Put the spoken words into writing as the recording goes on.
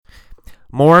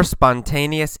More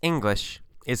spontaneous English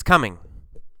is coming.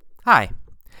 Hi,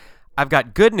 I've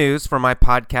got good news for my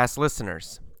podcast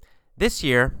listeners. This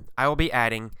year, I will be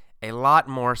adding a lot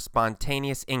more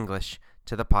spontaneous English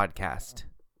to the podcast.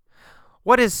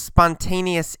 What is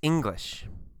spontaneous English?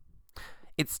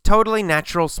 It's totally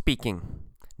natural speaking.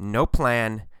 No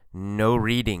plan, no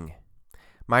reading.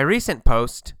 My recent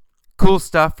post, Cool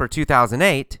Stuff for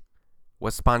 2008,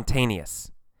 was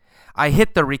spontaneous. I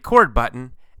hit the record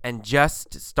button and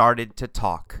just started to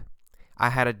talk. I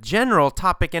had a general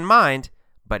topic in mind,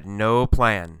 but no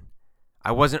plan.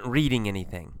 I wasn't reading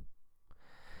anything.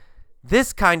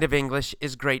 This kind of English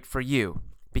is great for you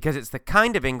because it's the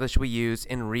kind of English we use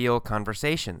in real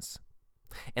conversations.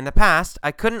 In the past,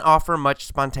 I couldn't offer much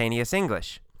spontaneous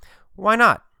English. Why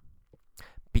not?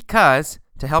 Because,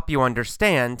 to help you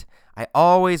understand, I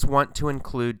always want to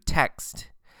include text.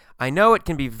 I know it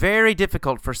can be very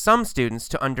difficult for some students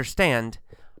to understand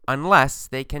unless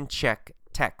they can check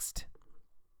text.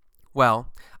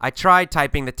 Well, I tried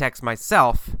typing the text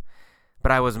myself,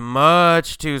 but I was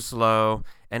much too slow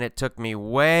and it took me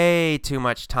way too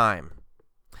much time.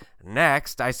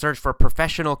 Next, I searched for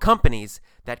professional companies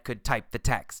that could type the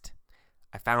text.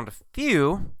 I found a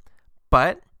few,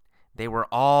 but they were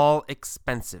all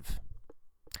expensive.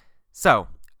 So,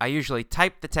 I usually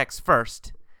typed the text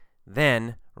first,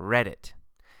 then read it.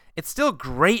 It's still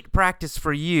great practice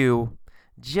for you,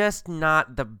 just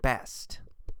not the best.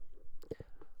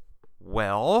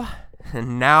 Well,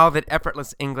 now that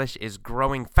Effortless English is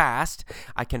growing fast,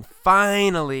 I can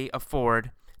finally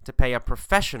afford to pay a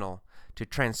professional to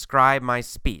transcribe my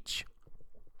speech.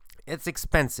 It's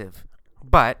expensive,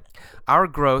 but our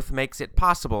growth makes it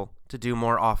possible to do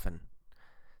more often.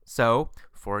 So,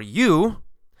 for you,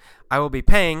 I will be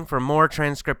paying for more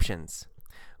transcriptions.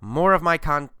 More of my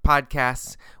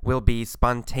podcasts will be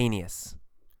spontaneous.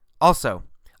 Also,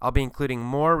 I'll be including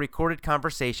more recorded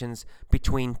conversations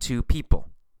between two people.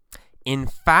 In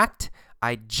fact,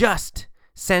 I just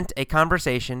sent a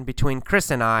conversation between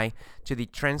Chris and I to the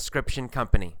transcription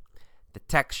company. The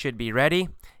text should be ready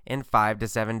in 5 to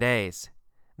 7 days.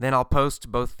 Then I'll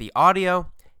post both the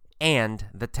audio and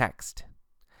the text.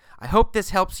 I hope this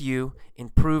helps you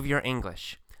improve your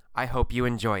English. I hope you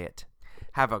enjoy it.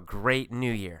 Have a great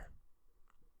new year.